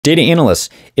Data analysts.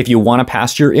 If you want to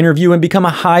pass your interview and become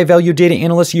a high-value data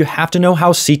analyst, you have to know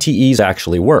how CTEs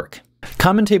actually work.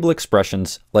 Common table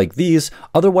expressions, like these,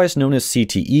 otherwise known as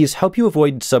CTEs, help you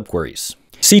avoid subqueries.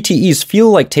 CTEs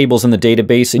feel like tables in the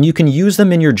database, and you can use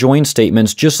them in your join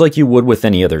statements just like you would with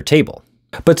any other table.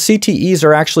 But CTEs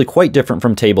are actually quite different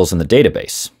from tables in the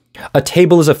database. A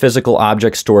table is a physical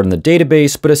object stored in the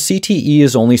database, but a CTE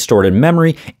is only stored in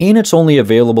memory, and it's only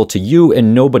available to you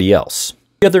and nobody else.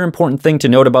 The other important thing to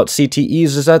note about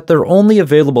CTEs is that they're only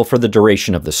available for the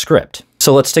duration of the script.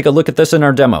 So let's take a look at this in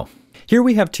our demo. Here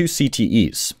we have two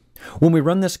CTEs. When we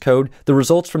run this code, the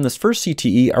results from this first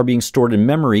CTE are being stored in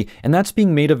memory, and that's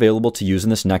being made available to use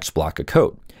in this next block of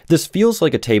code. This feels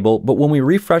like a table, but when we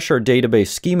refresh our database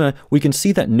schema, we can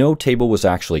see that no table was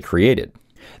actually created.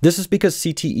 This is because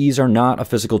CTEs are not a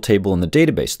physical table in the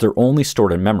database, they're only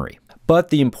stored in memory. But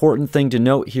the important thing to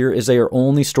note here is they are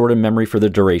only stored in memory for the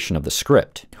duration of the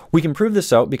script. We can prove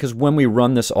this out because when we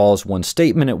run this all as one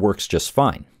statement, it works just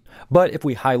fine. But if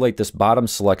we highlight this bottom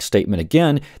select statement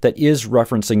again that is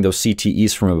referencing those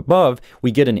CTEs from above,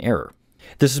 we get an error.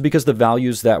 This is because the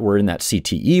values that were in that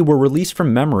CTE were released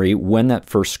from memory when that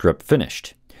first script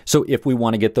finished. So if we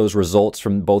want to get those results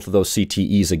from both of those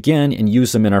CTEs again and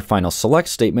use them in our final select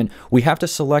statement, we have to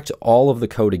select all of the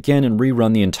code again and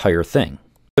rerun the entire thing.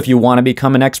 If you want to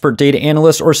become an expert data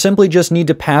analyst or simply just need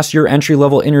to pass your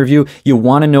entry-level interview, you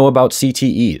want to know about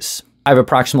CTEs. I have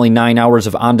approximately 9 hours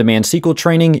of on-demand SQL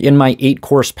training in my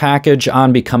 8-course package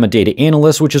on Become a Data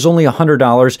Analyst, which is only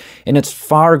 $100, and it's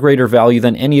far greater value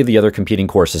than any of the other competing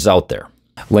courses out there.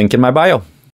 Link in my bio.